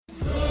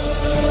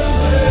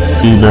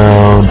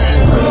Rebound.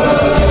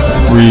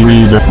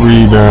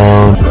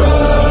 Rebound.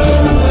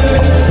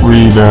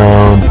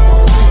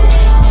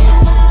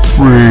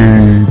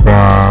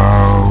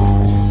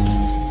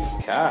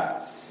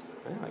 Cos.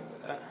 I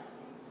like that.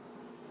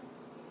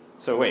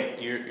 So wait,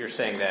 you're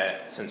saying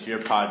that since you're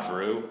Pod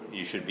Drew,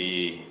 I should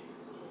be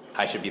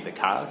the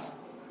Cos?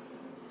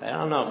 I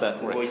don't know if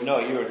that works. Well, no,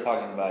 you were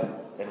talking about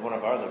in one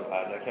of our other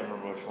pods. I can't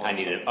remember which one. I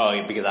needed.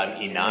 Oh, because I'm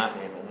Enot.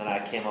 And then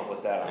I came up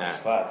with that on the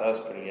spot. That was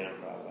pretty good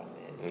improv on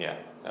me. Yeah,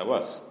 that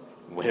was.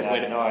 I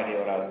had no idea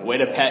what I was going to say.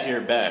 Way to pat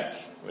your back.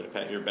 Way to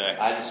pat your back.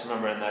 I just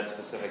remember in that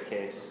specific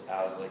case,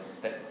 I was like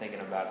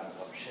thinking about it.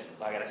 Oh shit!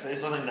 I gotta say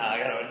something now. I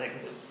gotta think.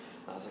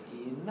 I was like,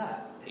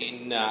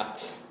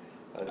 Enot.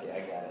 Okay,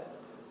 I got it.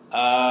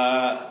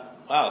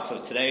 Wow. So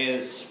today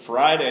is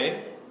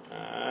Friday.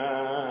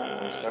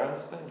 We're starting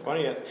this thing.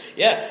 20th.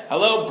 Yeah.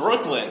 Hello,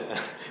 Brooklyn.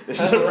 This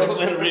is the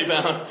Brooklyn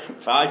Rebound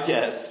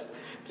Podcast.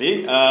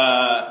 See,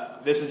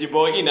 this is your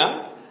boy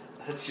Ena.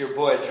 That's your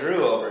boy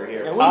Drew over here.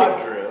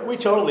 Drew. We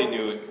totally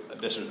knew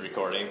this was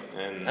recording,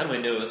 and we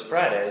knew it was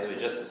Friday, as we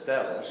just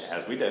established.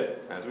 As we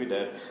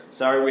did.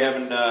 Sorry, we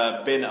haven't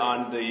been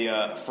on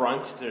the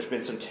front. There's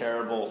been some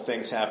terrible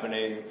things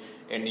happening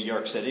in New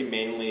York City,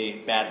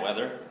 mainly bad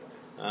weather.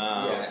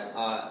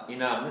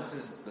 This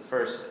is the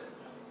first.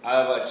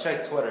 I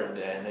checked Twitter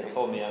today, and they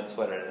told me on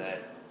Twitter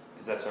that,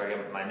 because that's where I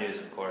get my news,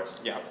 of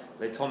course. Yeah.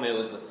 They told me it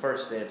was the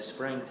first day of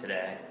spring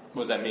today.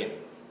 What does that mean?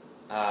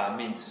 It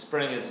means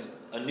spring is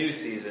a new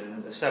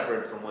season,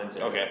 separate from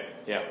winter. Okay,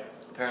 yeah.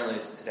 Apparently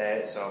it's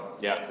today, so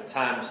to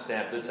time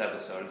stamp this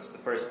episode, it's the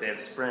first day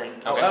of spring.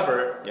 Okay.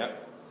 However,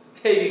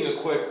 taking a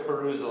quick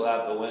perusal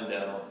out the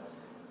window,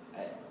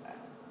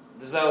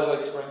 does that look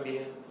like spring to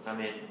you? I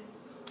mean,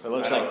 it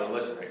looks like the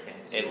listener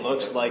can't see. It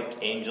looks like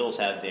angels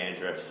have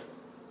dandruff.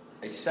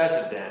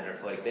 Excessive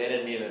dandruff, like they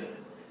didn't even,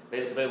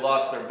 they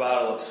lost their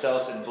bottle of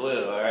Selsun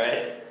Blue,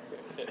 alright?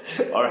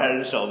 Or head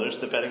and shoulders,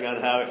 depending on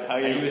how you...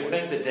 And you would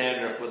think the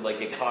dandruff would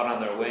get caught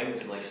on their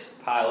wings and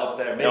pile up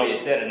there. Maybe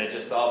it did, and it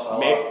just all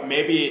fell off.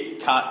 Maybe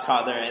it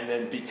caught there, and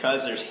then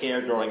because there's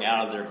hair growing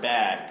out of their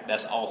back,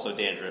 that's also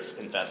dandruff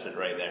infested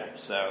right there.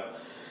 So,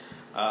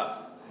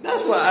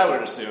 that's what I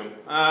would assume.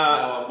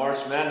 Now, a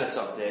March Madness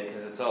update,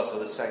 because it's also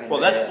the second day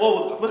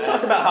let's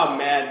talk about how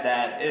mad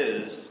that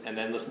is, and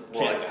then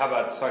how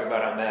about talk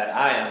about how mad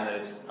I am that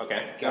it's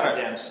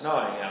goddamn right.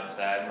 snowing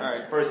outside, and it's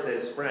the first day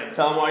of spring.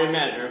 Tell them why you're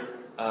mad, Drew.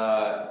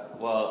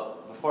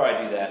 Before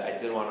I do that, I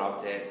did want to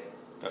update.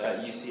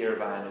 UC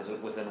Irvine is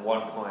within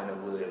 1 point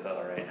of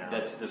Louisville right now.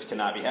 This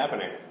cannot be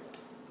happening.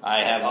 I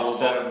have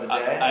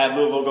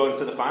Louisville going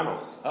to the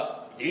finals.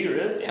 Do you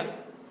really? Yeah.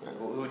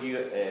 Who do you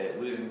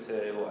losing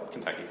to? What?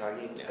 Kentucky.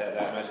 Yeah.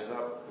 That matches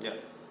up. Yeah.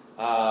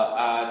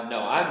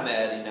 No, I'm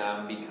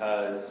mad,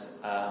 because.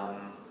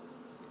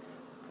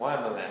 Why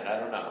am I mad? I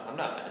don't know. I'm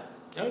not mad.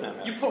 No, not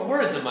mad. You put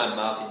words in my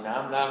mouth,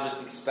 Now I'm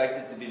just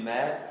expected to be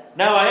mad.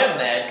 Now I am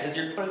mad because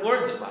you're putting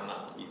words in my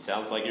mouth. It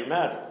sounds like you're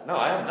mad. No,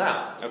 I am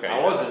now. Okay. I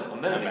wasn't a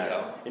minute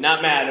ago. You're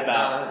not mad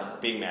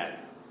about being mad.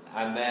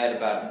 I'm mad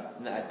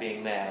about not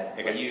being mad.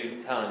 Okay. But you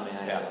telling me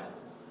I am.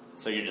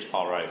 So you're just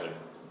Paul Reiser.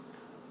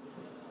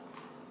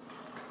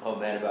 Oh,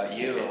 mad about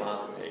you? There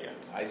you go.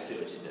 I see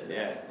what you did.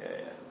 Yeah.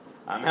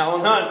 I'm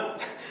Helen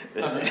Hunt.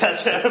 This is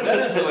Gotcha. That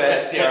is the way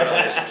I see our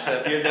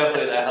relationship. You're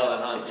definitely the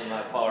Helen Hunt and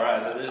my Paul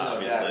Reiser. There's no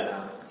doubt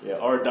now. Yeah,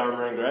 or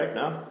Dharma and Greg,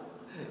 no?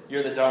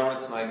 You're the Dharma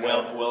to my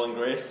Greg. Will and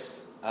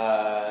Grace.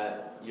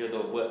 You're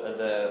the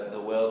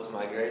Will to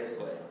my Grace.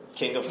 Wait.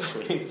 King of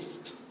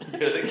Queens.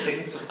 You're the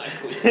king to my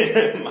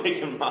queen.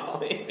 Mike and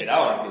Molly. Wait, I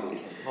want to be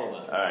the king. Hold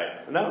on. All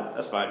right. No,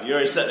 that's fine. You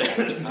already said it.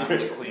 I'm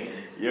the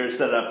queens. You're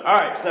set up. All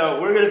right.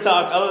 So we're going to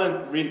talk, other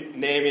than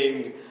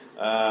renaming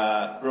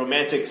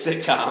romantic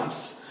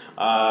sitcoms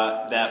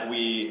that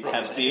we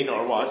have seen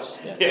or watched.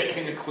 Yeah,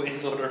 King of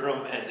Queens on a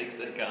romantic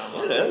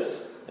sitcom. It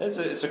is.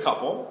 It's a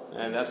couple,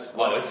 and that's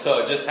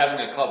so just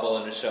having a couple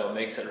in a show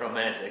makes it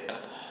romantic, huh?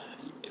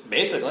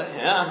 Basically,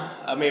 yeah.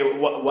 I mean,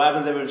 what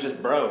happens if it was just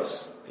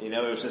bros? It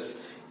was just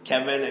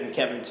Kevin and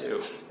Kevin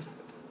 2.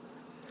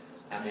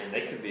 I mean,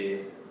 they could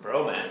be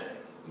bromantic.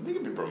 They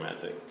could be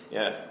bromantic,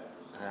 yeah.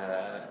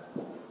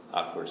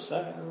 Awkward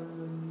silence.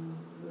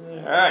 All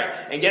right,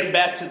 and getting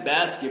back to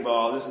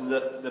basketball, this is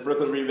the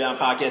Brooklyn Rebound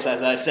Podcast.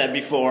 As I said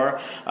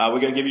before, we're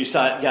going to give you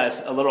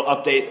guys a little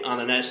update on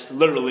the next,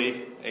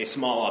 literally a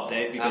small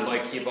update. Because I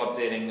keep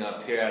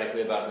updating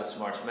periodically about this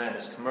March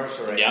Madness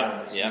commercial right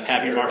now. Yeah.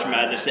 Happy March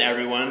Madness to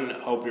everyone.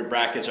 Hope your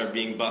brackets are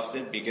being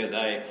busted, because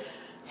I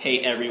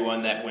hate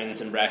everyone that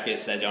wins in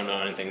brackets that don't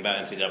know anything about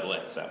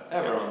NCAA. So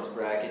everyone's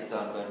bracket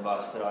done been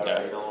busted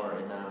already. Don't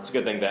worry now. It's a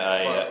good thing that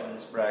I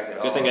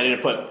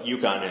didn't put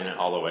UConn in it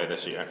all the way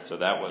this year. So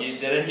that was. You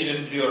didn't. You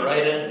didn't do a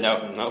write-in.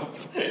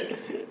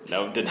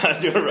 No, did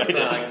not do a write-in. It's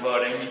not like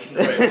voting. You can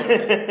write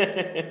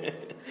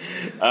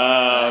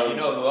one. You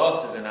know who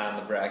else isn't on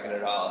the bracket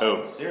at all?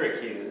 Who?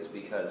 Syracuse,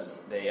 because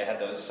they had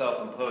those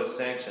self-imposed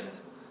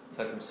sanctions,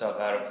 took themselves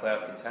out of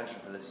playoff contention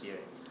for this year.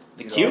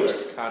 The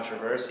Cuse?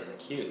 Controversy, the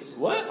Cuse.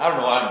 What? I don't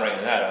know why I'm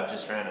bringing that up,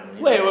 just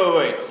randomly. Wait.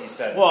 You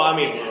said... Well, I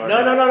mean, no.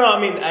 I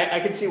mean, I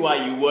can see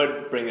why you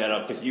would bring that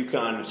up, because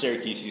UConn and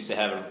Syracuse used to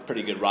have a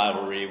pretty good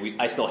rivalry.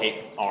 I still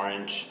hate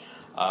orange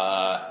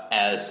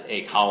as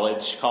a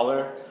college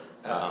color.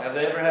 Have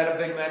they ever had a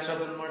big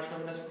matchup in March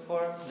Madness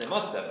before? They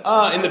must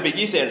have. In the Big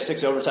East, they had a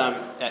 6 overtime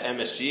at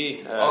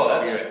MSG.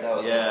 That's right. That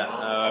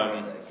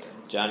was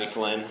Johnny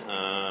Flynn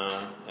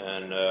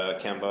and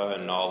Kemba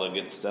and all the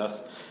good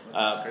stuff.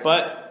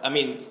 But, I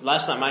mean,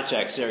 last time I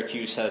checked,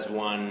 Syracuse has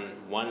won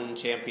one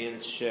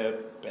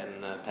championship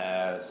in the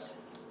past,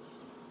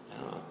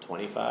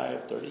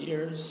 25, 30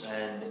 years.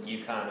 And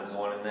UConn has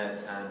won in that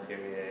time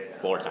period.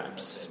 4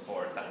 times.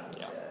 4 times,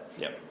 yeah.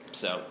 Yep.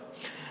 So,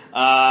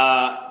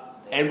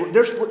 and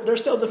they're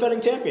still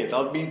defending champions.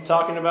 I'll be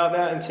talking about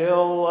that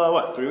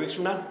until, 3 weeks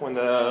from now, when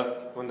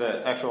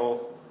the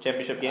actual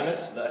championship game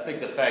is? I think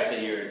the fact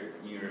that you're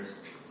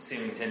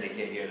seeming to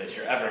indicate here that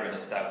you're ever going to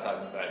stop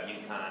talking about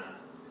UConn.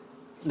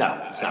 No,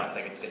 I don't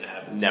think it's going to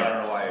happen. Never. So I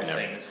don't know why you're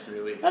saying this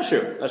 3 weeks. That's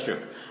true.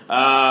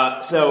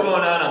 What's going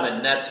on the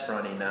Nets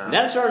fronting now?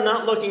 Nets are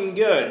not looking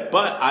good,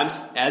 but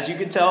as you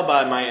can tell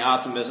by my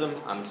optimism,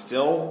 I'm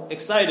still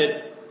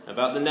excited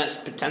about the Nets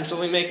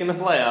potentially making the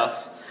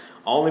playoffs.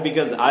 Only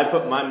because I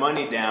put my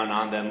money down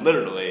on them,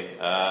 literally.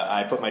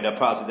 I put my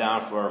deposit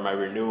down for my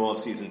renewal of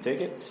season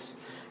tickets.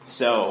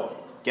 So,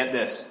 get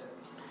this.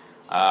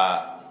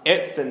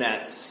 If the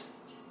Nets,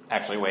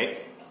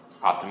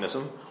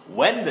 optimism,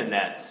 when the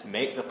Nets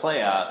make the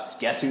playoffs,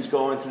 guess who's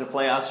going to the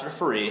playoffs for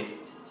free?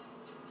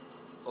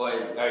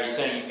 Wait, are you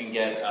saying you can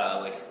get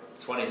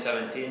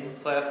 2017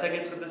 playoff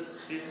tickets with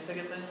this season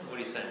ticket thing? What are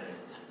you saying?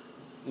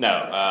 No,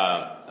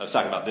 I was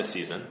talking about this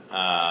season.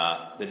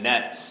 The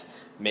Nets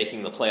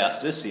making the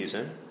playoffs this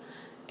season,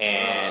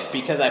 and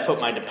because I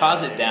put my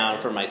deposit down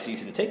for my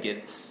season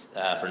tickets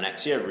for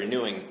next year,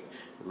 renewing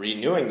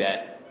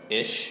that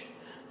ish,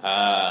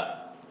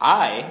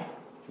 I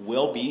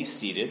will be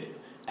seated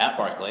at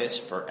Barclays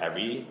for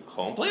every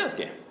home playoff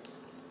game.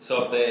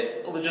 So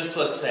if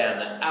let's say on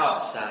the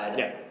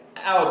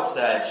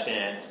outside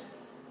chance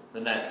the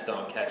Nets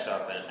don't catch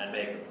up and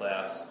make the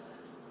playoffs,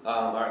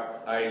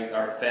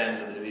 are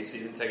fans of these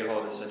season ticket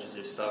holders such as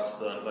yourself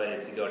still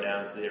invited to go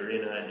down to the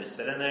arena and just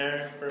sit in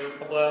there for a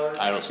couple hours?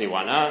 I don't see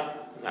why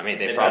not. I mean,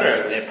 they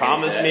promised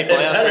me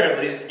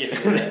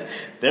playoffs.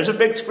 There's a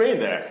big screen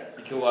there.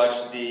 You can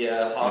watch the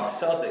Hawks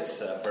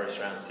Celtics first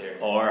round series,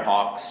 or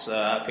Hawks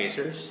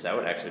Pacers. That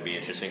would actually be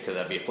interesting because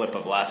that'd be a flip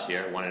of last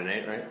year,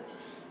 1-8, right?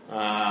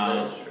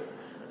 That's true.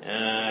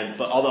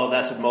 But although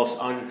that's the most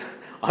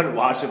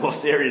unwatchable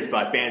series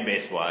by fan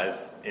base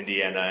wise,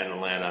 Indiana and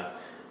Atlanta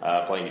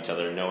playing each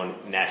other, no one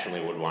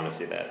nationally would want to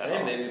see that at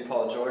all. Maybe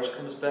Paul George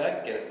comes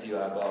back, get a few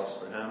eyeballs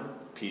for him.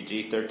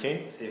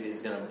 PG-13. See if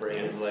he's going to break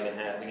his leg in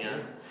half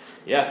again.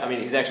 Yeah, I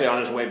mean, he's actually on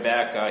his way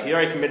back. He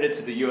already committed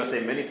to the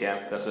USA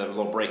minicamp. That's a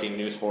little breaking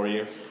news for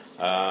you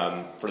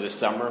for this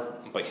summer,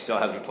 but he still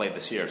hasn't played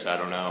this year, so I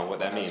don't know what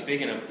that means.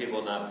 Speaking of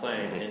people not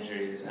playing,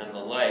 injuries and the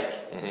like,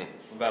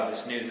 about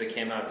this news that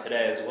came out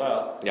today as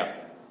well. Yeah.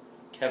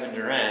 Kevin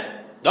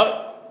Durant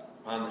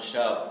on the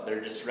shelf.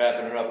 They're just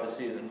wrapping it up the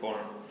season for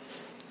him.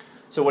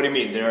 So what do you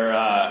mean?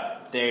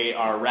 They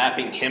are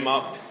wrapping him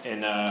up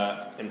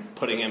and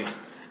putting him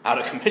out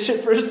of commission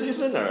for a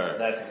season, or?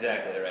 That's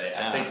exactly right.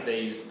 I think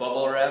they use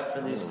bubble wrap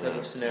for these type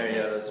of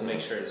scenarios to make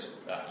sure it's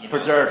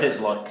preserve his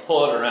look.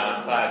 Pull it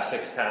around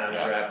 5-6 times,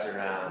 wrapped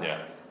around.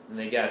 Yeah. And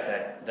they got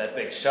that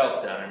big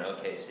shelf down in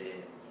OKC.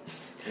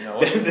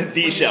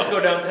 The shelf. Just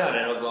go downtown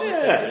in Oklahoma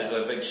City. There's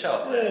a big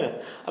shelf there.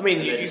 Yeah. I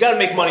mean, you got to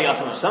make money off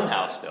him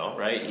somehow still,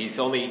 right? He's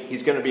going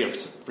to be a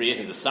free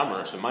agent this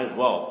summer, so might as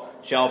well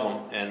shelve him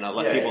and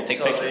let people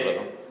take pictures with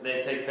him. They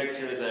take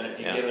pictures, and if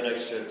you give an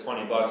extra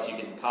 $20, you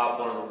can pop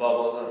one of the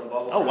bubbles on the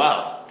bubble. Oh,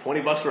 wow.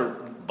 $20 for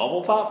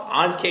bubble pop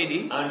on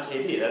KD? On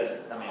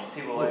KD.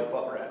 People like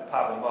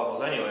popping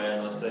bubbles anyway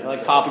in those things. I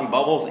like popping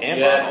bubbles and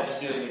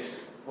bottles.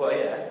 Well,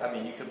 yeah. I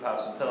mean, you could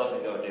pop some pills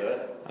and go do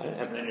it.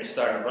 And then you're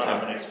starting to run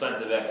up an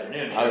expensive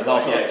afternoon. I was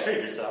also treat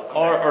yourself.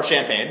 Or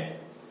champagne.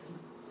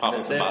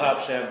 Popping some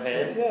bottles. Pop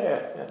champagne?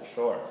 Yeah.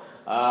 Sure.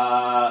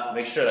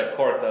 Make sure that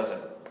cork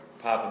doesn't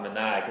pop him in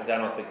the eye, because I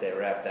don't think they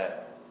wrap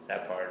that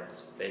part of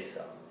his face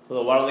up.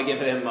 Well, why don't they give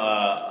him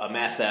a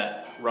mask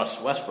that Russ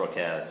Westbrook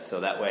has,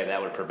 so that way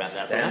that would prevent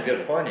that from happening. Damn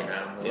good point,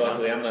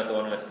 Luckily, I'm not the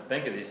one who has to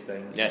think of these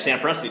things. Yeah, Sam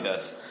Presti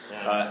does.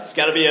 Yeah. It's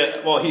got to be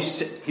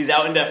he's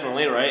out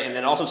indefinitely, right? And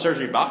then also Serge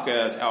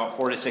Ibaka is out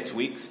 4 to 6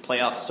 weeks.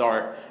 Playoffs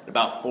start in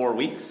about 4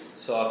 weeks.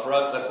 So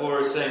if we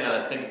were saying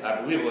that,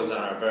 I believe it was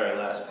on our very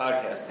last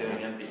podcast doing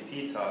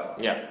MVP talk.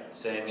 Yeah.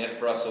 Saying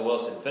if Russell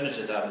Wilson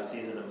finishes out the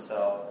season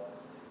himself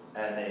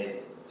and they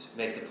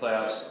make the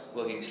playoffs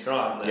looking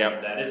strong,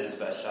 then that is his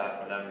best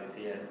shot for the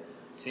MVP. And it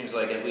seems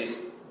like at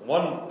least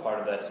one part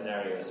of that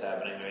scenario is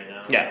happening right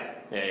now.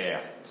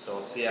 Yeah. So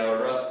we'll see how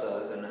Russ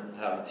does and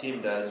how the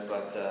team does.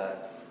 But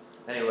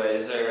anyway,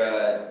 is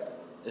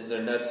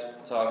there Nets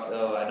talk?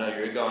 Oh, I know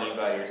you're going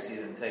by your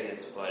season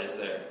tickets, but is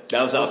there?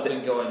 That was what's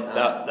been going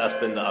on? That's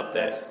been the update.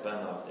 That's been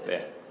the update.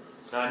 Yeah.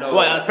 I know.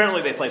 Well,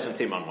 apparently they play some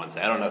team on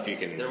Wednesday. I don't know if you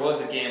can. There was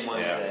a game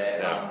Wednesday.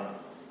 Yeah.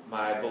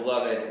 My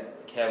beloved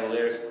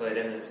Cavaliers played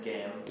in this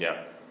game.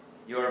 Yeah.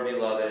 Your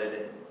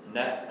beloved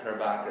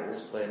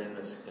Knickerbockers played in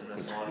this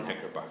one.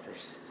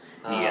 Knickerbockers.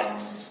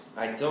 Yes.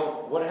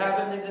 What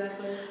happened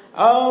exactly?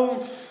 I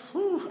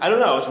don't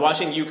know. I was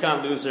watching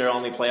UConn lose their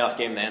only playoff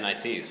game, the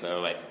NIT,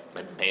 so I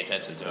didn't pay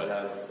attention to it.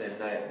 That was the same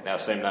night. That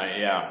was the same night,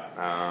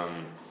 yeah.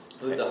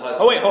 Who the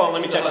Huskies? Oh wait, hold on.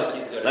 Let me check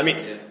Huskies this.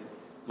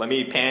 Let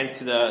me pan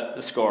to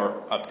the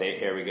score update.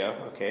 Here we go.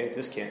 Okay,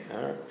 this can't.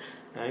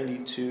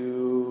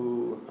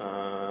 92.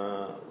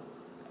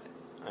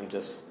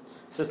 It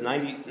says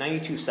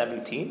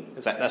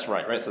 92-17. That's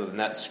right? Right. So the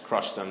Nets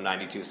crushed them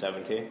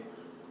 92-17.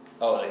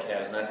 Oh, the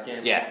Cavs-Nets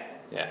game? Yeah.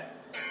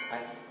 I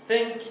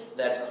think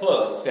that's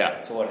close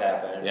to what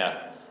happened.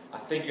 Yeah. I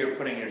think you're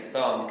putting your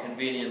thumb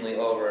conveniently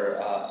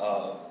over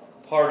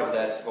part of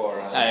that score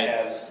on the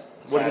Cavs.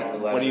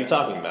 What are you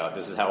talking about?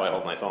 This is how I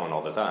hold my phone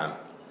all the time.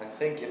 I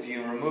think if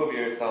you remove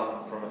your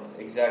thumb from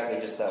exactly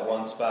just that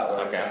one spot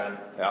where it's on,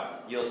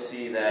 you'll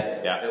see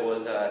that it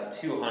was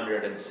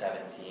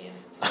 217.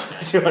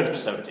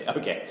 217.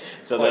 Okay.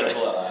 So quite a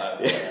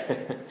blowout.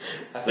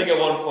 I think at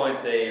one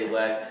point they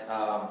let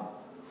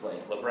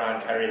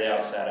LeBron, Kyrie, they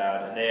all sat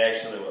out, and they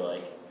actually were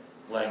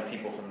letting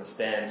people from the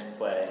stands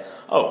play.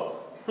 Oh.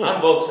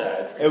 On both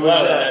sides. It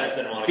was Nets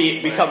didn't want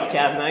to become a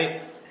Cav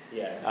night?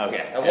 Yeah.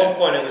 Okay. At one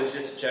point it was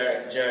just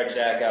Jared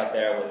Jack out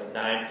there with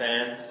 9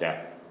 fans.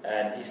 Yeah.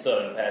 And he still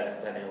didn't pass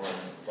it to anyone.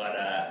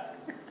 But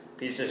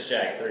he's just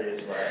jacked threes.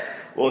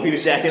 Well, he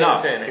was jacking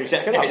off. He was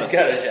jacking off. He's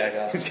got to jack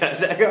off. He's got to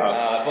jack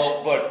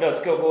off. But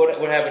let's go.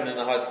 What happened in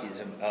the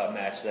Huskies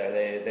match there?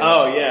 They in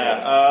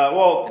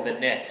the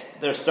net.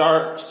 Their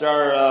star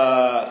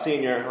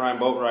senior Ryan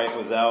Boatwright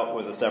was out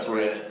with a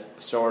separate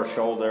sore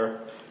shoulder,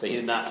 so he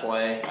did not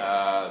play.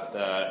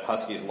 The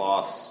Huskies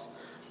lost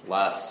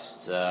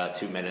last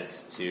 2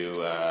 minutes to.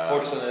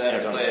 Fortunately,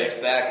 that player's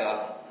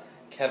backup,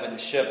 Kevin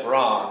Shipp,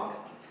 wrong.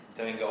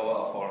 Didn't go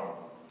well for him.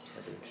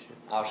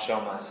 I'll show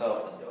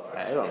myself the door.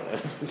 I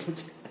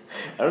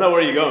don't know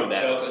where you're going with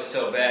that. The joke was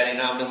so bad, he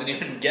now doesn't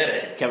even get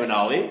it. Kevin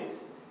Ollie?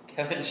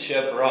 Kevin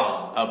Shipp,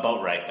 wrong. Oh,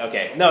 Boatwright.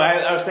 Okay. No,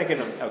 I was thinking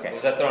of... Okay.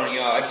 Was that throwing you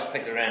off? I just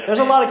picked a random There's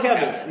name. a lot of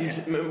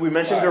Kevins. We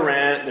mentioned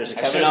Durant. There's a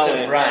Kevin Ollie. I should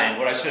have said Brian.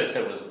 What I should have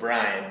said was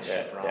Brian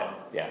Shipp, wrong.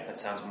 Yeah. That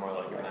sounds more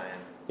like Ryan.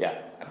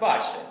 Yeah. I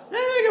botched it.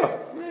 There you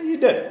go. You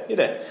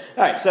did.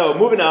 All right, so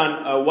moving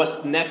on.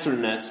 What's next for the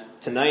Nets?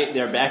 Tonight,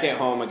 they're back at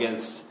home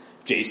against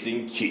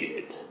Jason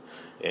Kidd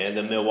and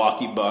the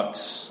Milwaukee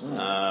Bucks.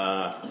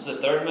 This is the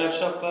third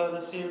matchup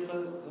this year for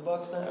the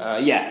Bucks now?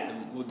 Yeah.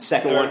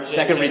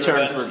 Second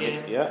return for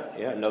game?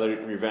 Another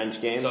revenge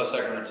game. So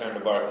second return to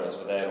Barclays,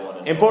 but they had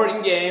one.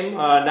 Important game.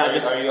 Are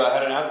you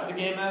heading out to the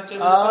game after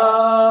this?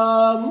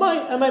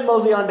 I might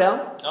mosey on down.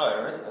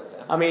 Oh, really?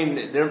 Okay. I mean,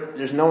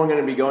 there's no one going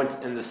to be going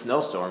in the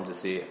snowstorm to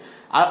see it.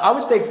 I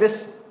would think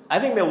this. I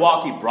think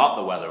Milwaukee brought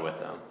the weather with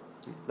them.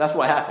 That's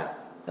what happened.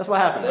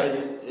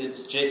 Right?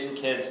 It's Jason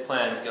Kidd's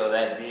plans go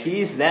that deep.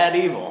 He's that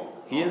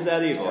evil. He is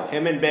that evil. Yeah.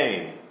 Him and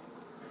Bane.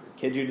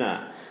 Kid you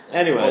not.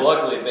 Anyways. Well,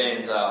 luckily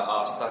Bane's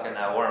off stuck in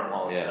that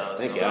wormhole, so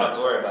we don't have to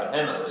worry about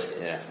him at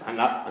least. Yeah, I'm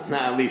not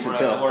at least we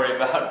until. Don't have to worry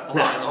about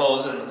blowing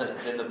holes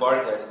in the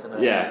Barclays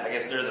tonight. Yeah. I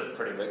guess there's a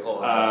pretty big hole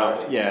in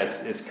the Yeah,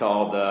 it's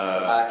called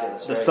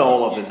the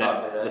soul of the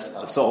net. The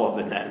soul of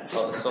the Nets.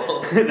 Oh, the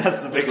soul?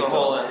 That's the biggest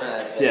hole in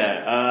that.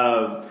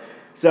 Yeah.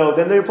 So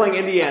then they're playing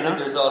Indiana. I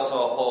think there's also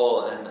a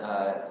hole in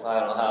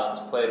Lionel Hollins'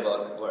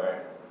 playbook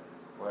where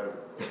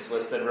it's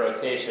listed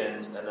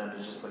rotations, and then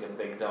there's just like a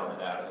big donut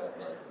out of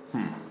it.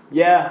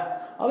 Yeah.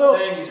 Although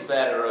saying he's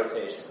bad at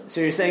rotations. So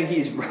you're saying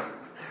he's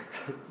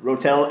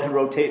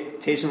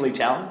rotationally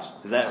challenged?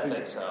 Is that? I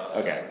think so.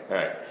 Okay. All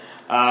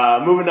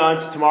right. Moving on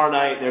to tomorrow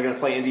night, they're going to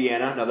play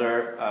Indiana,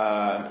 another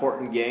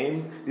important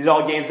game. These are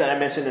all games that I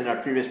mentioned in our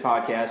previous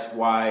podcast,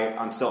 why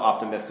I'm still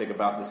optimistic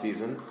about the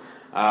season.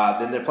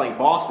 Then they're playing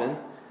Boston,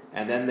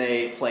 and then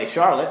they play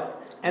Charlotte.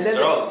 And These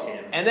are all the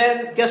teams. And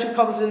then guess who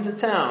comes into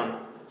town?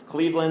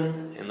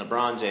 Cleveland and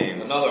LeBron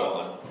James. Another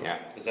one. Yeah.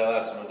 Because that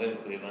last one was in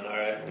Cleveland, all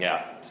right?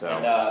 Yeah. So.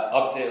 And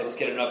update. Let's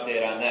get an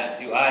update on that.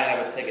 Do I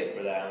have a ticket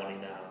for that one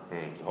now?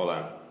 Hold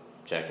on.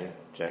 Checking.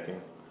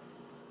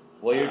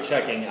 While you're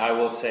checking, I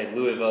will say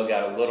Louisville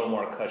got a little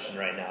more cushion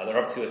right now. They're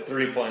up to a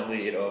 3-point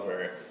lead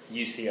over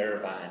UC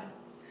Irvine.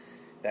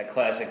 That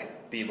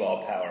classic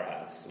B-ball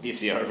powerhouse.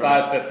 UC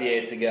Irvine.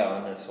 5:58 to go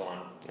in this one.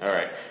 All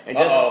right. And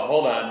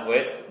hold on.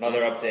 Wait.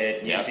 Another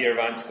update. Yeah. UC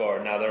Irvine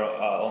scored. Now they're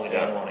only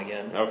down one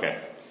again. Okay.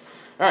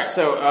 All right,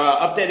 so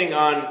updating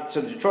on, so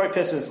the Detroit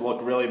Pistons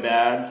look really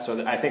bad,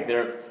 so I think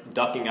they're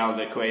ducking out of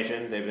the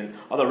equation.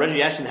 Although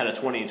Reggie Ashton had a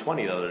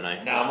 20-20 the other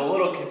night. Now I'm a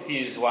little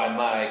confused why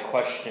my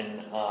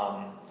question.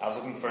 I was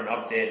looking for an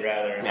update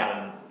rather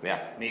than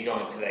me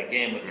going to that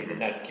game with you, the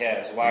Nets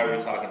Cavs. Why are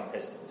we talking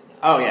Pistons now?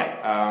 Oh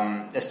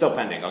yeah, it's still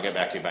pending. I'll get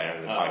back to you by the end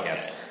of the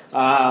podcast.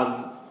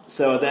 Okay.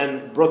 So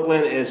then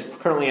Brooklyn is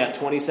currently at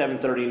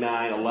 27-39,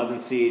 11th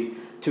seed,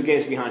 2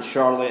 games behind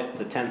Charlotte,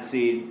 the 10th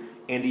seed.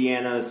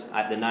 Indiana's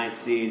at the 9th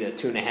seed, a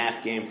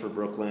 2.5 game for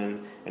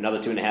Brooklyn, another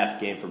 2.5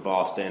 game for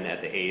Boston at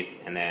the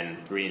 8th, and then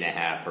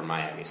 3.5 for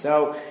Miami.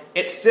 So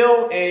it's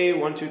still a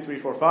 1, 2, 3,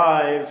 4,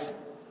 5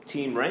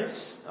 team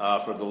race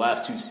for the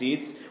last 2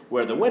 seeds,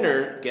 where the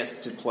winner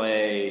gets to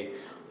play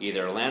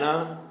either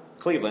Atlanta,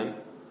 Cleveland,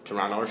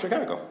 Toronto, or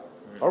Chicago.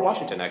 Or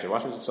Washington, actually.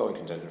 Washington's still in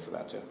contention for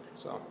that, too.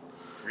 So.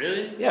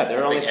 Really? Yeah, I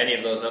don't think any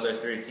of those other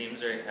 3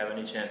 teams have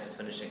any chance of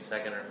finishing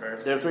second or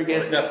first. They're 3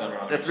 games.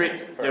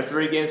 They're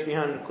 3 games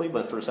behind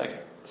Cleveland for a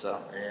second.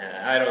 So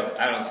yeah,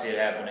 I don't see it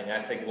happening.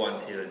 I think 1,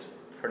 2 is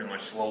pretty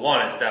much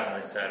 1 is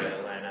definitely set at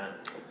Atlanta.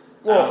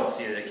 Well, I don't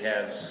see the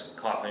Cavs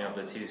coughing up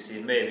the 2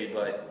 seed, maybe,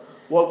 but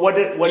what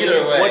did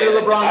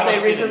LeBron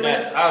say recently?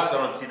 I also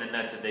don't see the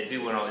Nets if they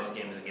do win all these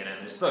games again, and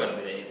they're still going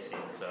to be the 8th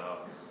seed. So.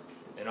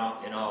 In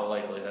all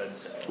likelihood,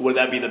 so. Would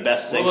that be the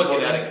best thing for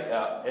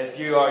them? If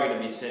you are going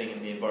to be sitting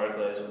in the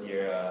Barclays with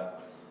your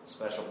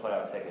special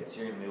playoff tickets,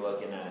 you're going to be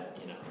looking at,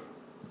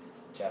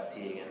 Jeff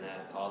Teague and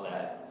all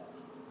that.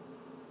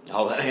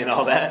 All that.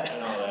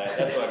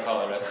 That's what I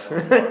call it.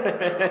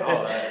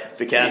 All that.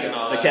 The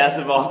cast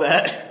of all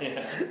that.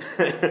 Yeah.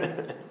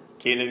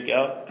 Keenan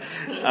Kel.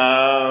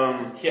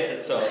 Yeah.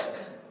 So.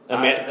 The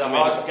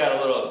Hawks got a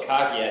little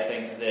cocky, I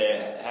think, because they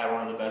had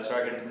one of the best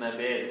records in the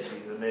NBA this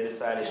season. They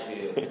decided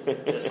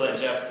to just let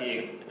Jeff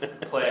Teague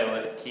play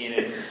with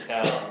Keenan and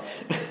Cal.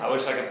 I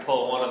wish I could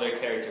pull one other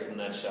character from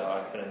that show.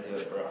 I couldn't do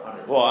it for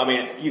 100. Well, I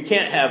mean, you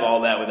can't have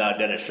all that without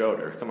Dennis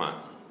Schroeder. Come on.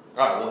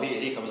 All right, well,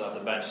 he comes off the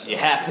bench. So you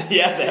have to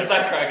have he's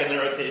not cracking the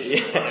rotation.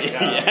 Yeah, you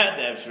have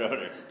to have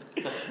Schroeder.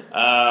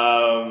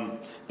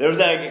 There was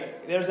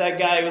that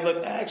guy who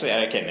looked... Actually,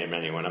 I can't name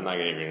anyone. I'm not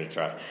even going to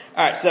try. All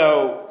right,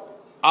 so...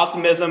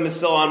 Optimism is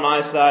still on my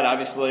side,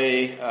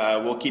 obviously.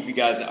 We'll keep you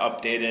guys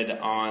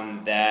updated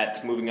on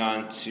that. Moving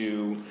on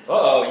to...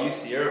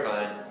 UC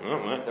Irvine. Oh,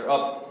 what?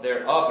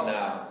 They're up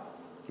now.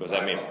 What does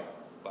that mean?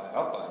 By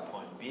a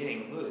point,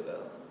 beating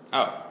Louisville.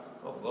 Oh.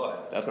 Oh, boy.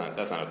 That's not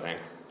a thing,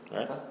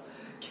 right?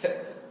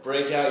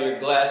 Break out your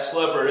glass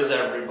slippers,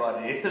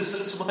 everybody.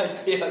 This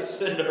might be a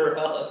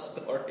Cinderella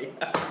story.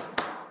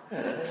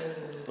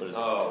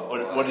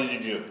 What did you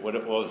do?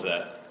 What was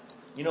that?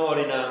 You know what,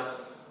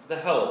 the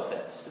hell with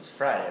this. It's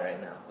Friday right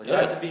now. Would you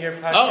like to be here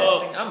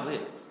podcasting? I'm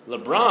leaving.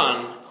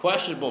 LeBron,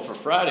 questionable for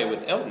Friday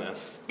with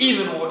illness.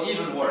 Even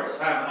worse.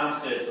 I'm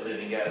seriously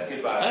leaving, guys.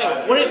 Goodbye.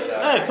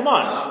 Hey, come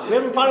on. We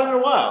haven't potted in a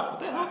while. What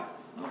the hell?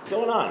 What's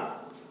going on?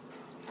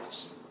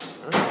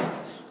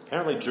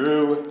 Apparently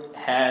Drew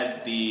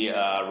had the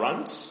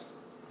runs,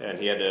 and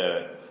he had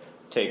to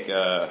take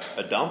a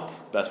dump.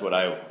 That's what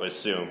I would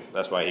assume.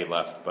 That's why he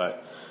left.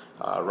 But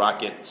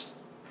Rockets,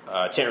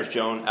 Terrence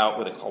Jones out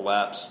with a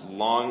collapsed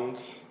lung.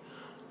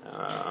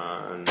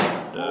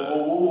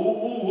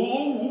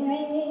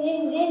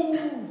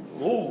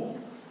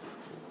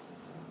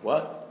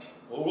 What?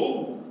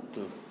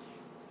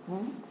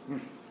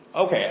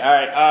 Okay, all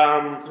right.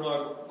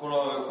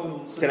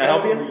 Can I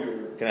help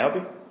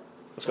you?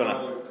 What's going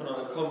on? Can I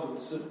come and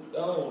sit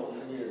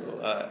down here?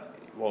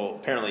 Well,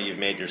 apparently you've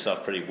made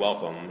yourself pretty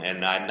welcome,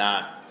 and I'm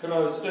not... Can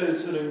I stay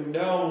sitting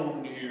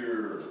down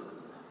here?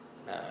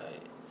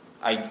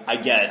 I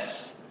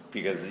guess,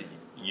 because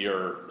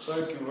you're...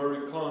 Thank you,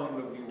 very kind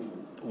of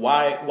you.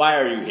 Why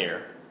are you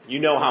here? You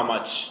know how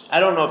much... I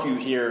don't know if you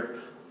hear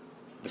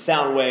the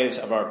sound waves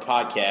of our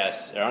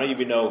podcast. I don't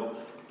even know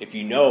if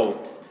you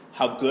know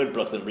how good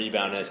Brooklyn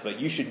Rebound is, but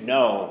you should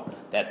know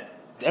that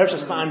there's a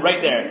sign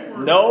right there.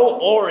 No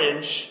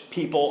orange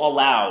people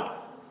allowed.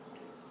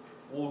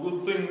 Well,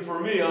 good thing for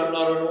me, I'm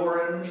not an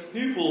orange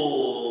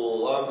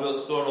people. I'm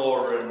just an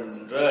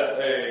orange.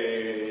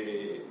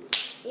 Hey,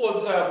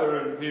 what's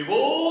happening,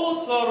 people?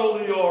 It's not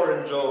only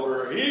orange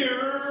over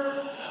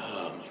here.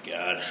 Oh my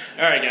God!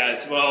 All right,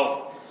 guys.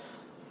 Well,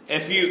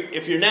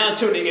 if you're now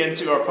tuning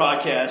into our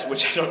podcast,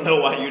 which I don't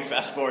know why you'd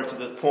fast forward to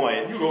this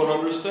point, you don't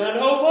understand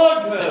how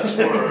podcasts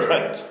work.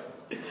 Right.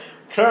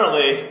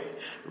 Currently,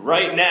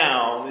 right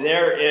now,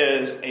 there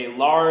is a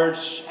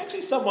large,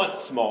 actually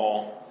somewhat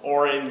small,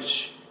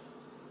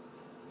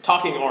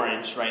 talking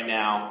orange right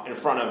now in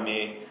front of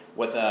me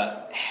with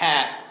a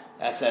hat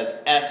that says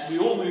S.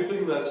 The only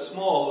thing that's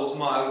small is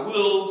my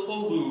will to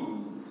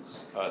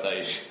lose. Oh, I thought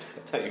you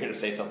were going to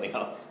say something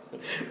else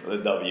with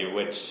a W,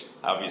 which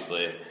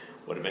obviously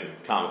would have been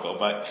comical,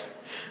 but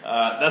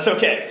that's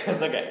okay.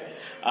 That's okay.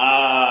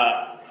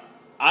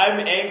 I'm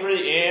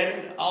angry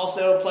and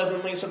also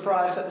pleasantly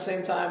surprised at the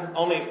same time.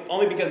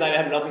 Only because I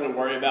have nothing to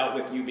worry about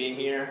with you being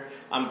here.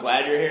 I'm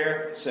glad you're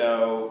here.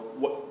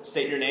 So,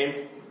 state your name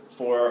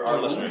for our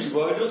listeners.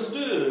 I just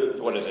did.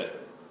 What is it?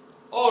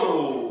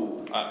 Otto.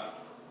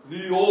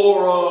 The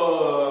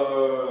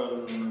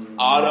orange.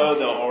 Otto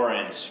the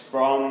orange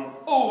from.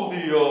 Oh,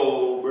 the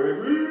O,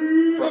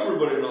 baby.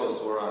 Everybody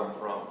knows where I'm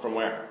from. From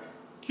where?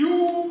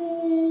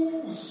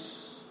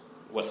 Cuse.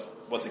 What's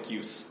a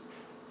Cuse?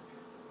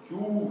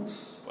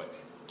 Cuse. What?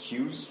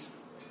 Cuse?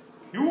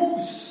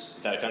 Cuse.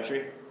 Is that a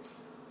country?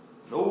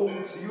 No,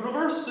 it's a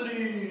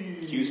university.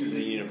 Cuse is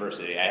a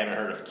university. I haven't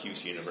heard of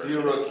Cuse University.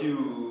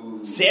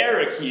 Syracuse.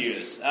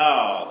 Syracuse.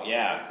 Oh,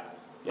 yeah.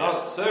 Yeah.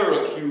 Not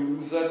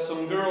Syracuse. That's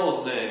some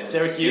girl's name.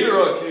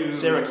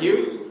 Syracuse.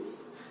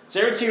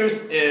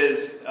 Syracuse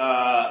is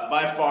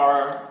by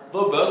far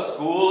the best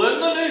school in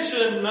the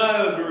nation.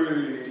 I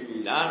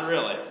agree. Not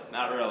really.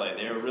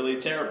 They're really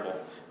terrible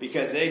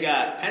because they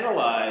got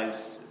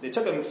penalized. They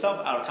took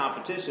themselves out of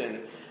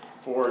competition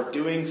for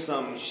doing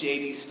some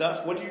shady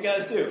stuff. What did you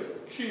guys do?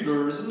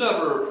 Cheaters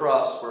never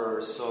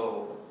prosper,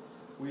 so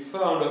we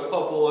found a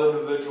couple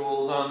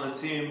individuals on the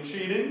team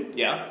cheating.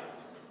 Yeah.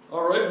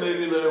 All right,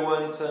 maybe they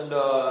went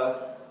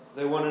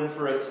in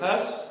for a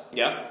test.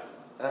 Yeah.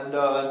 And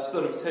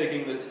instead of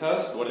taking the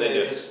test, what did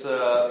they do? Just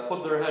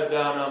put their head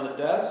down on the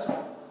desk.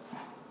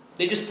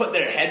 They just put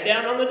their head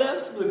down on the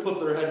desk? They put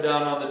their head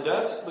down on the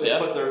desk. They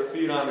put their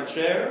feet on a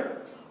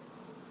chair.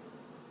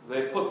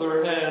 They put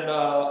their hand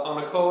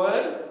on a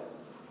co-ed.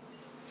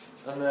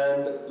 And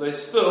then they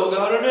still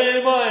got an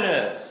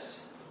A-.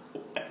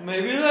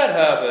 Maybe that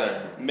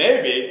happened.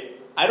 Maybe.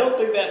 I don't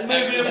think that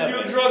Maybe a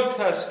few drug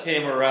tests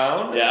came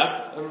around.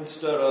 Yeah. And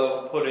instead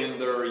of putting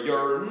their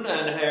urine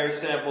and hair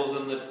samples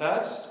in the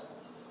test,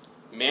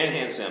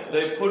 hand samples.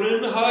 they put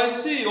in high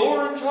C,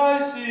 orange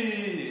high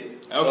C.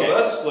 Okay. The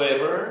best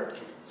flavor.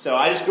 So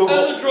I just Googled.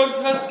 And the drug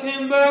test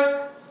came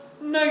back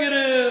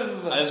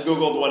negative. I just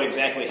Googled what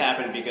exactly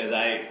happened because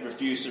I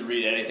refuse to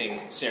read anything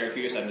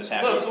Syracuse. I'm just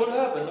happy. That's what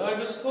happened. I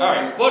just told All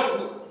you. right.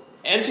 But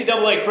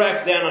NCAA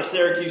cracks down on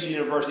Syracuse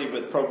University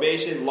with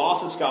probation,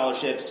 loss of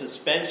scholarship,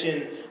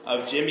 suspension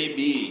of Jimmy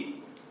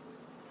B.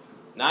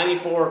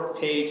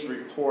 94-page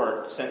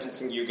report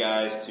sentencing you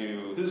guys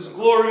to His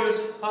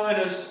Glorious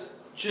Highness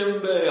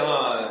Jim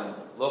Boeheim,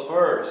 the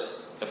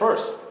first. The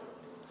first.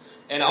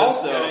 And Just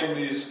also getting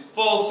these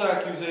false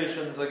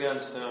accusations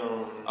against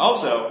him.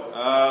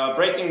 Also,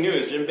 breaking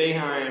news: Jim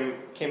Boeheim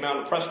came out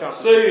in a press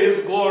conference. Say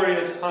His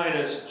Glorious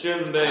Highness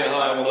Jim Boeheim.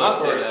 I will not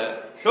say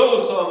that.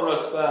 Show some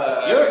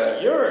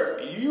respect.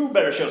 You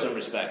better show some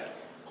respect.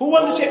 Who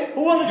won the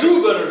championship?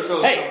 You better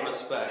show some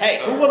respect. Hey,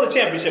 sir. who won the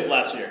championship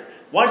last year?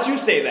 Why don't you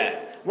say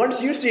that? Why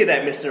don't you say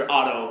that, Mr.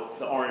 Otto,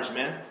 the Orange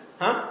Man?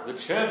 Huh? The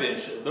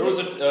championship. There was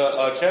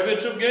a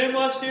championship game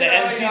last year? The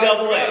NCAA. I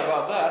forgot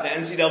about that. The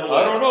NCAA.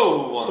 I don't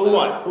know who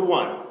won. Who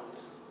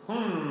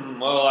won?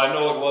 Well, I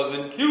know it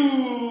wasn't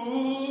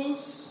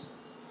Q's.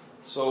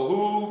 So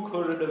who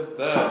could it have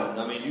been?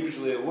 I mean,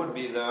 usually it would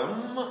be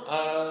them.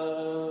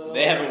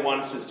 They haven't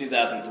won since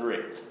 2003.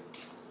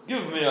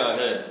 Give me a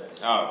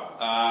hint.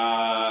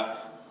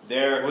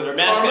 Their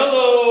mascot.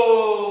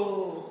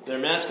 Carmelo. Their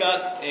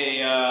mascot's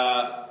a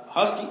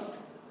husky.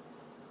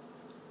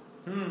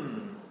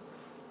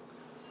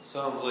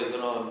 Sounds like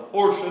an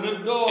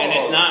unfortunate dog. And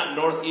it's not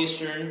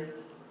Northeastern,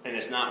 and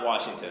it's not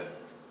Washington.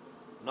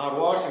 Not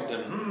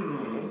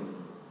Washington.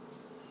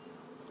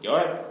 Go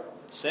ahead.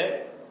 Say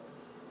it.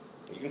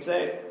 You can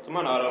say it. Come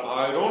on, Otto.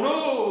 I don't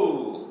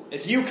know.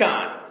 It's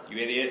UConn, you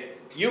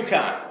idiot.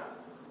 UConn.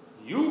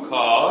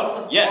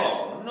 UConn? Yes.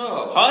 Oh,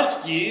 no.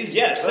 Huskies,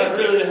 yes. That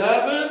really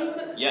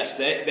happened? Yes,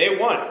 they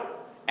won.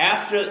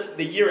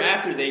 The year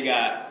after they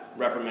got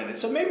reprimanded.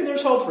 So maybe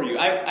there's hope for you.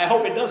 I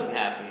hope it doesn't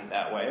happen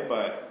that way,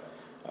 but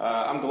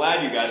I'm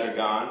glad you guys are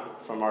gone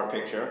from our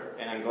picture,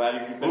 and I'm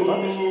glad you've been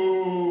punished.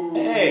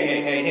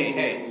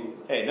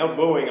 Hey, no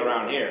booing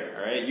around here,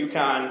 all right?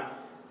 UConn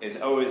is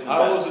always the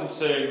best. I wasn't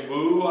saying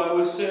boo, I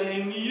was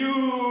saying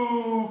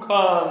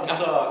UConn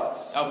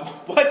sucks.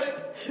 What?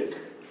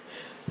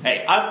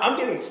 Hey, I'm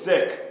getting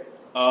sick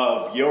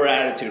of your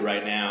attitude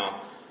right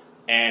now,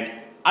 and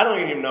I don't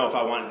even know if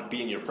I want to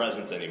be in your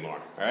presence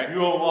anymore, all right? You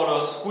don't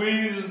want to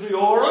squeeze the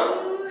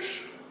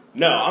orange?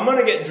 No, I'm going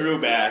to get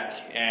Drew back,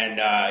 and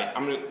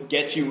I'm going to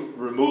get you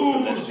removed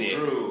from this scene.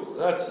 Drew?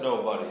 That's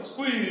nobody.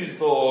 Squeeze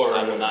the orange.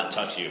 I will not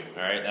touch you,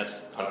 all right?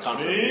 That's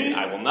uncomfortable. Me?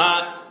 I will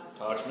not.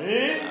 Touch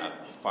me?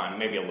 Fine,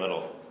 maybe a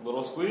little.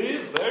 Little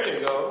squeeze? There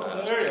you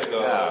go. There you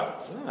go. Yeah.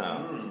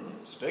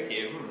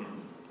 Sticky.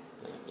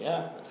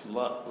 Yeah, it's a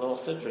little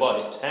citrusy.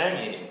 But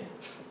tangy.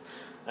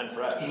 And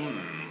fresh.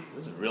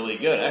 This is really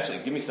good. Actually,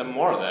 give me some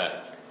more of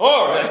that.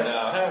 All right,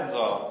 now, hands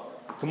off.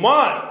 Come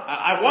on.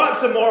 I want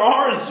some more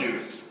orange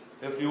juice.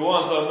 If you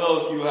want the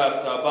milk, you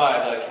have to buy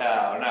the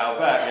cow. Now,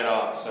 back it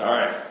off, sir.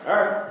 All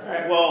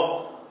right.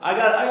 Well, I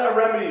got a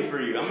remedy for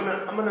you.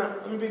 I'm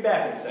gonna be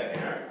back in a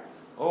second. All right.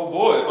 Oh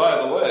boy! By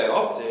the way,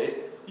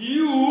 update.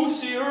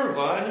 UC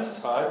Irvine is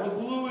tied with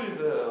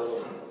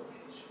Louisville.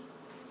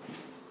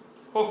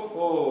 Ho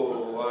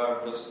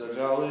ho! I'm Mr.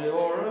 Jolly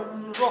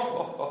Orange. Ho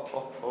ho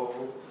ho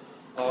ho!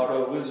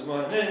 Otto is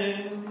my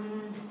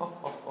name. Ho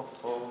ho ho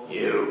ho!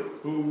 You.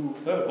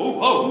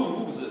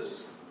 Who's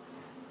this?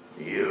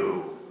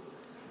 You.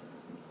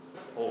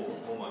 Oh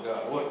my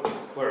God! What?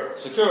 Where?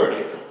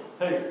 Security.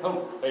 Hey,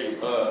 who?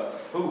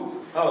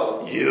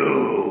 Oh.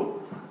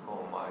 You.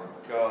 Oh my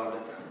God.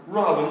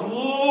 Robin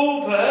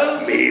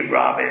Lopez? Me,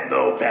 Robin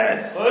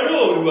Lopez. I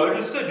know you. I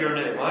just said your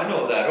name. I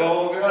know that.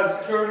 Oh God,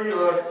 security. Me.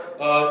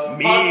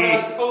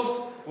 Podcast host.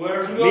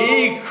 Where'd you go?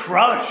 Me,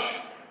 Crush.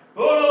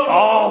 Oh, no,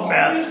 All don't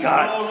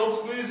mascots. Squeeze. No, don't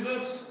squeeze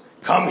this.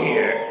 Come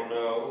here. Oh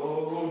no.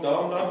 Oh,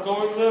 no, I'm not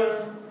going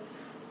there.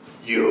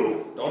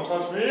 You. Don't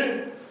touch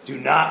me. do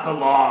not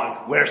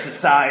belong where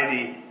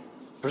society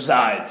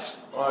presides.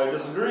 I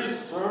disagree,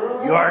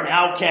 sir. You're an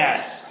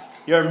outcast.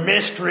 You're a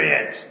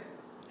miscreant.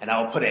 And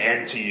I will put an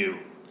end to you.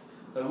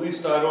 At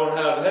least I don't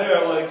have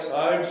hair like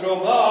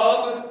Sideshow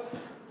Bob.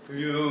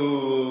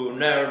 You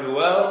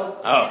ne'er-do-well.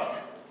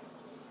 Oh,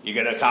 you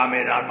gonna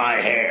comment on my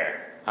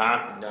hair,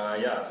 huh?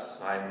 Yes,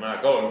 I'm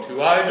not going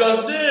to. I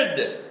just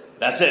did.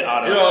 That's it,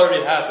 Otto. It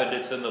already happened.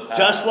 It's in the past.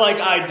 Just like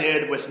I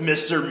did with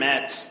Mr.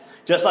 Metz.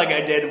 Just like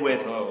I did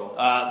with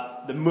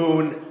the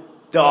Moon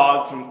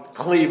Dog from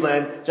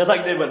Cleveland. Just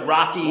like I did with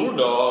Rocky. Moon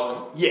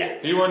Dog?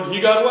 Yeah.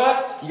 He got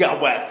whacked? He got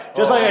whacked.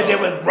 Just like I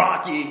did with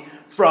Rocky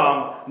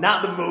from,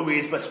 not the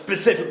movies, but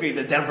specifically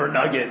the Denver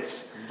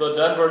Nuggets. The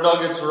Denver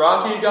Nuggets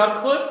Rocky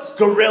got clipped?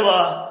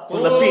 Gorilla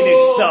from the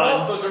Phoenix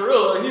Suns. Not the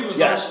Gorilla. He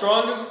was our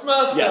strongest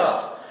mascot.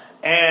 Yes.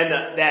 And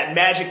that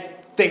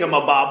magic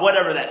thingamabob,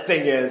 whatever that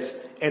thing is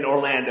in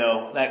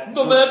Orlando.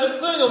 The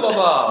magic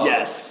thingamabob.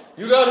 Yes.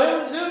 You got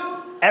him too?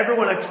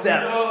 Everyone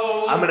except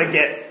I'm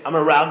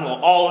gonna round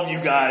all of you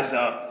guys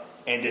up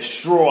and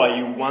destroy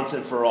you once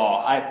and for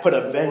all. I put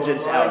a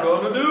vengeance out. What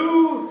am I gonna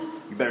do?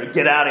 You better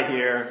get out of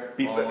here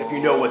if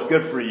you know what's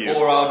good for you.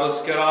 Or I'll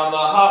just get on the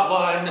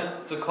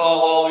hotline to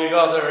call all the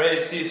other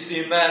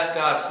ACC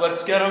mascots.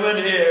 Let's get them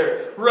in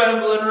here.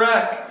 Ramblin'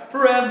 Wreck,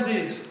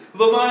 Ramses,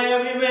 the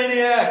Miami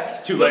Maniac.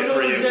 It's too late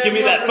for you. Give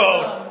me that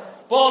phone.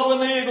 Baldwin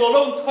the Eagle,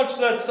 don't touch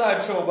that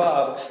Sideshow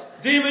Bob.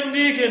 Demon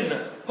Deacon,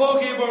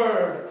 Pokey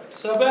Bird,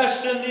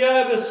 Sebastian the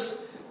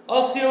Ibis,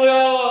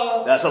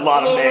 Auxilia. That's a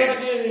lot of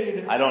names.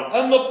 Renegade, I don't.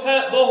 And the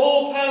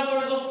whole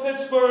Panthers of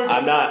Pittsburgh.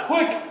 I'm not.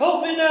 Quick,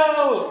 help me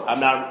now. I'm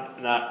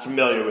not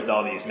familiar with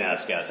all these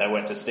mascots. I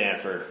went to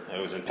Stanford.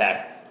 I was in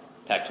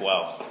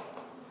Pac-12.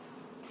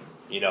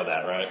 You know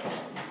that, right?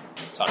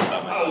 Talking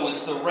about mascots. Oh,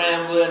 it's the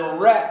Ramblin'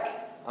 Wreck.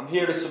 I'm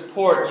here to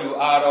support you,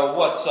 Otto.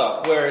 What's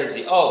up? Where is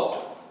he?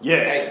 Oh. Yeah.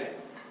 Hey.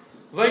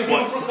 Thank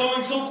you for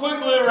coming so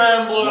quickly,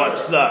 Rambler.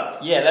 What's up?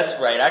 Yeah, that's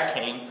right. I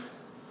came.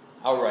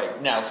 All right.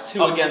 Now it's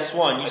two against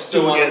one. You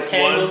still want to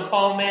tangle,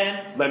 tall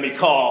man? Let me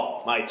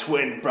call my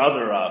twin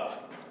brother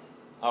up.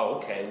 Oh,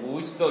 okay. Well,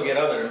 we still get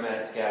other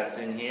mascots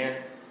in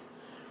here.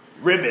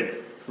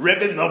 Ribbon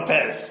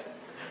Lopez.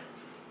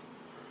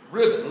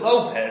 Ribbon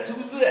Lopez?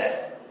 Who's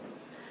that?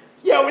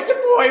 Yo, it's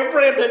your boy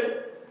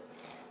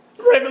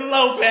Ribbon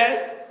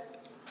Lopez.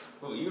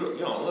 Oh, you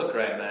don't look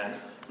right, man.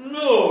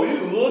 No, you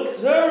look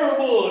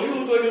terrible.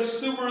 You look like a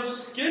super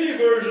skinny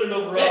version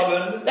of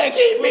Robin. They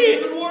keep me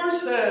even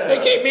worse hair.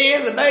 They keep me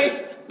in the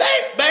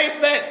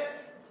basement.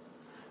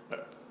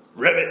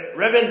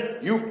 Ribbon,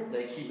 you.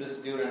 They keep this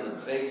dude in the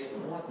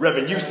basement.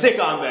 Ribbon, you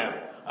sick on them.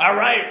 All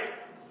right.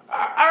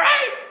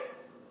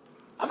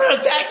 I'm gonna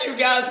attack you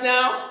guys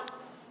now.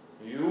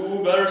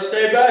 You better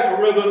stay back,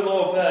 Ribbon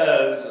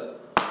Lopez.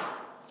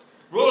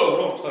 Whoa!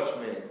 Don't touch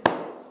me.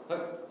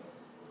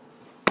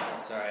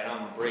 Sorry, I'm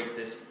gonna break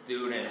this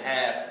dude in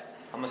half.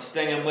 I'm gonna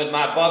sting him with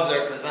my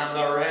buzzer because I'm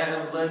the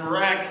Ramblin'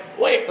 Wreck.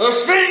 Wait, a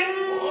sting!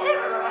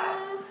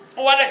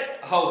 What?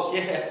 Oh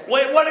yeah.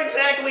 Wait, what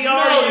exactly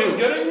are you? He's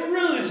getting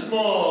really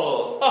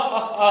small.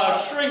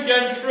 Shrink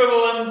and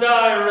shrivel and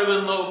die,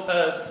 Ribbon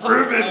Lopez.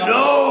 Ribbon,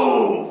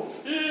 no!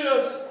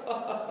 Yes.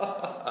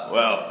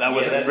 Well, that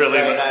wasn't that's really.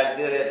 Right, I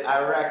did it. I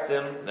wrecked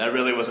him. That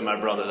really wasn't my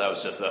brother. That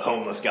was just a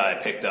homeless guy I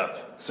picked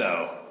up.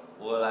 So.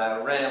 Well, I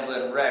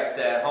Ramblin' wrecked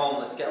that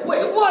homeless guy.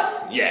 Wait,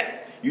 what? Yeah,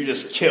 you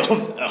just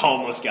killed a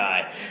homeless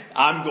guy.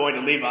 I'm going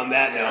to leave on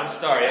that note. I'm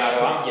sorry,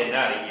 Otto. I'm getting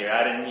out of here.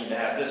 I didn't mean to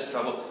have this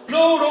trouble.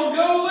 No, don't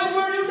go. Wait,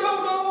 where do you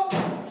go? No.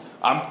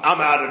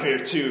 I'm out of here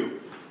too,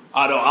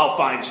 Otto. I'll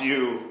find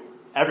you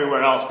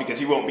everywhere else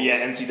because you won't be at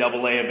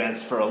NCAA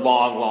events for a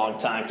long, long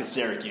time because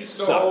Syracuse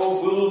sucks.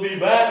 So we'll be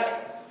back.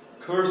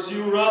 Curse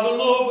you, Robin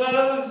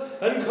Lopez,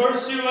 and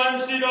curse you,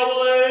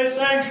 NCAA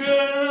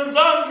sanctions.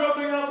 I'm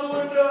jumping out the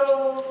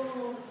window.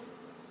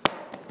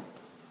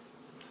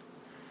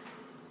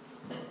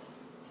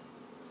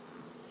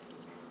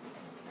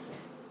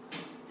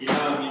 You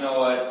know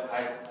what?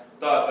 I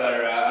thought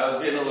better. I was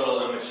being a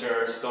little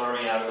immature,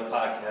 storming out of the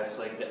podcast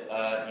like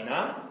that. You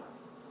know?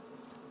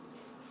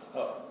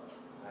 Oh.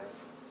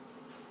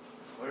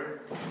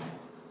 Where?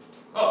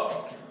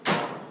 Oh.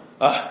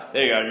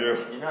 There you go,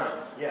 Drew. You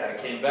know, yeah,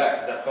 I came back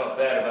because I felt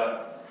bad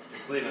about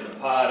just leaving the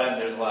pod, and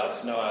there's a lot of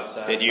snow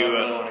outside. Did you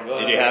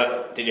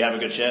have a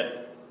good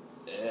shit?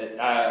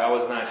 I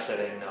was not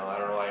shitting. No, I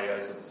don't know why you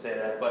guys have to say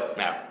that, but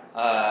no.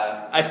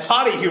 I've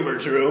potty humor,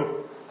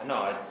 Drew. I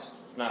know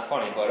it's not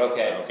funny, but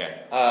okay.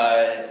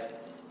 Okay.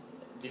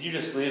 Did you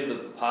just leave the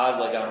pod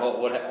like on hold?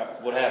 What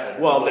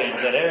happened? Well,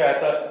 is that air? I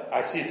thought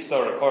I see it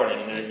still recording,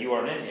 and you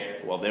weren't in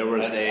here. Well, there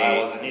was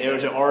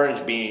an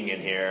orange being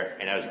in here,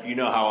 and you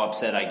know how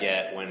upset I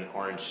get when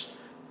orange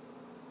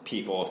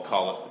people of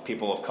color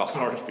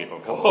orange people.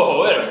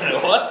 Whoa, wait a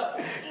minute,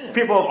 what?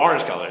 People of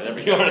orange color.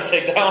 You want to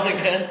take that one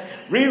again?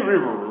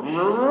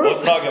 We'll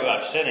talk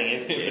about shitting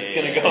if it's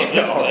going to go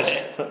this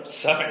way.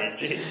 Sorry,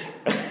 jeez.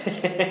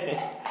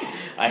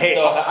 I hate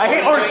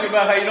orange.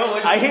 About how you don't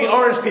like I hate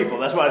orange people.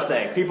 That's what I was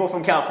saying. People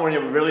from California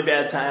with really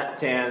bad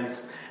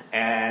tans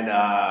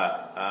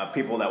and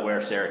people that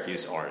wear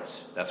Syracuse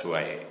orange. That's who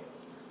I hate.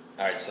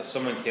 All right, so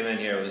someone came in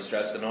here who was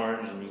dressed in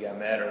orange, and you got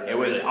mad, or it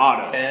was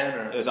Otto. 10,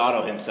 or? It was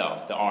Otto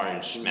himself, the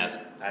orange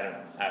mascot.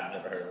 I've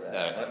never heard of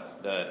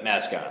that. The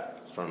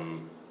mascot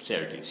from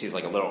Syracuse. He's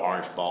like a little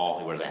orange ball.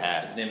 He wears a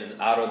hat. His name is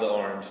Otto the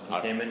Orange.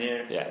 He came in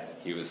here. Yeah,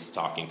 he was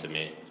talking to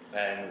me.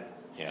 And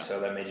so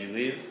that made you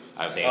leave?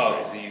 I was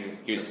angry.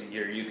 Because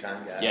you're a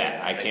UConn guy.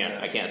 Yeah, I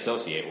can't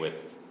associate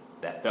with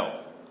that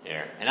filth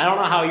here. And I don't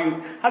know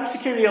how does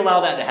security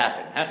allow that to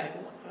happen?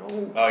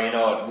 Oh, you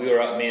know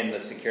what? Me and the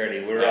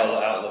security, we were all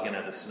out looking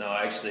at the snow.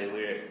 Actually,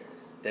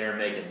 they were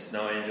making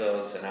snow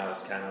angels, and I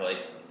was kind of like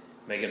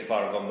making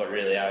fun of them, but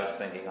really I was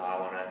thinking, I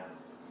want to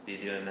be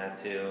doing that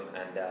too.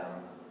 And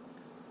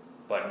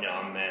but no,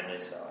 I'm manly,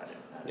 so I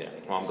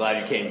didn't well, I'm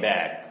glad you came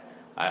back.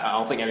 I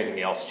don't think anything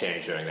else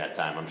changed during that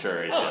time. I'm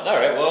sure it's just... All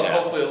right. Well,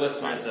 hopefully the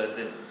listeners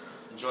did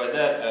enjoy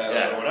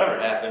that, or whatever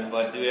happened.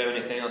 But do we have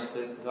anything else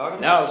to talk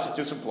about? No, let's just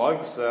do some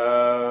plugs.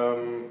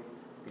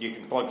 You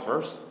can plug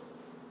first.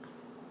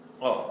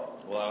 Oh,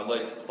 well, I would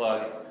like to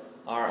plug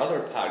our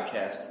other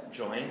podcast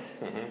joint,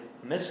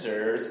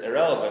 Mr.'s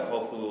Irrelevant.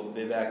 Hopefully we'll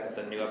be back with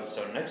a new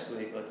episode next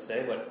week, let's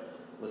say, but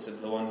listen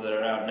to the ones that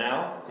are out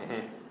now.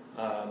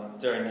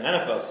 During the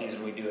NFL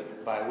season, we do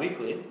it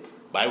bi-weekly.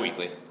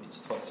 Bi-weekly?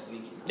 It's twice a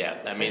week.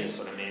 Yeah, that means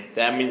what it means.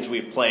 That means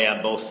we play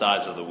on both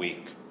sides of the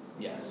week.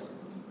 Yes.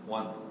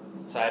 One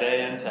side A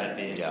and side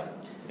B. Yeah.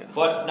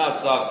 But now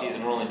it's off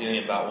season. We're only doing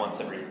it about once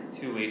every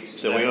 2 weeks.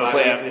 So we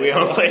play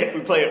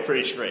it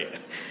pretty straight.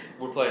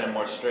 We're playing it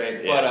more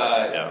straight.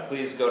 But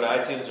please go to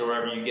iTunes or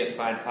wherever you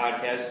find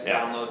podcasts.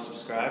 Download,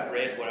 subscribe,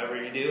 rate, whatever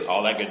you do.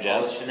 All that good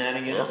jazz. All the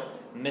shenanigans.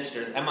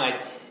 Mr.'s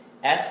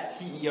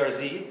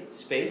MISTERZ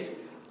space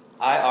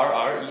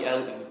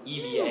IRRELEVANT :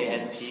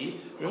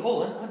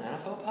 an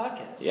NFL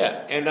podcast.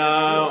 Yeah,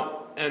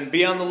 and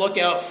be on the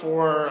lookout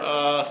for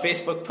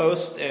Facebook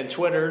posts and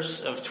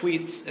Twitters of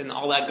tweets and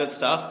all that good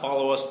stuff.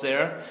 Follow us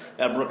there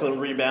at Brooklyn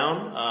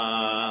Rebound.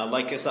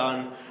 Like us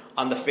on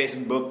the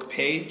Facebook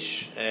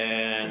page,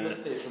 and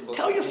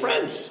tell your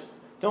friends.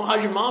 Don't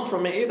hide your mom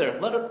from it either.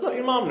 Let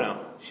your mom know.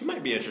 She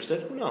might be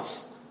interested. Who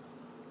knows?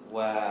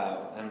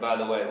 Wow. And by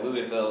the way,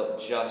 Louisville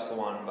just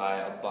won by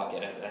a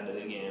bucket at the end of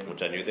the game.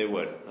 Which I knew they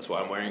would. That's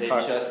why I'm wearing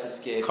just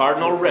escaped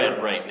Cardinal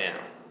red right now.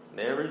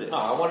 There it is.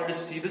 Oh, I wanted to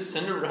see the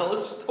Cinderella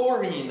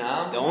story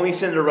now. The only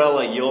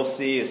Cinderella you'll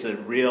see is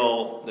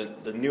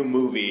the new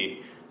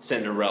movie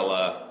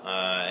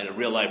Cinderella, in a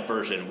real life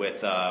version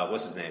with,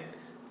 what's his name?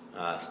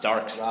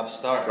 Starks. Rob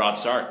Stark. Rob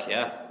Stark,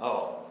 yeah.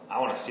 Oh, I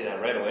want to see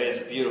that right away.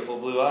 It's beautiful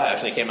blue eyes.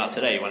 Actually came out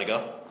today. You want to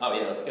go? Oh,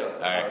 yeah, let's go. All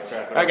right.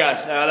 All right,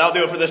 guys. That'll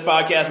do it for this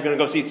podcast. We're going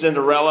to go see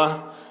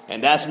Cinderella.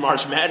 And that's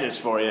March Madness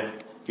for you,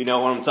 if you know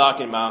what I'm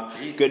talking about.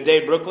 Peace. Good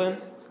day, Brooklyn.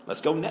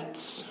 Let's go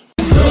Nets.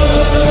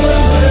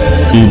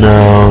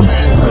 Rebound.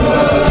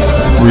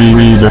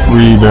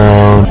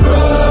 Rebound.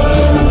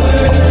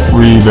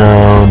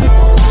 Rebound.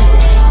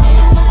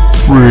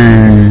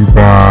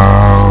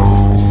 Rebound.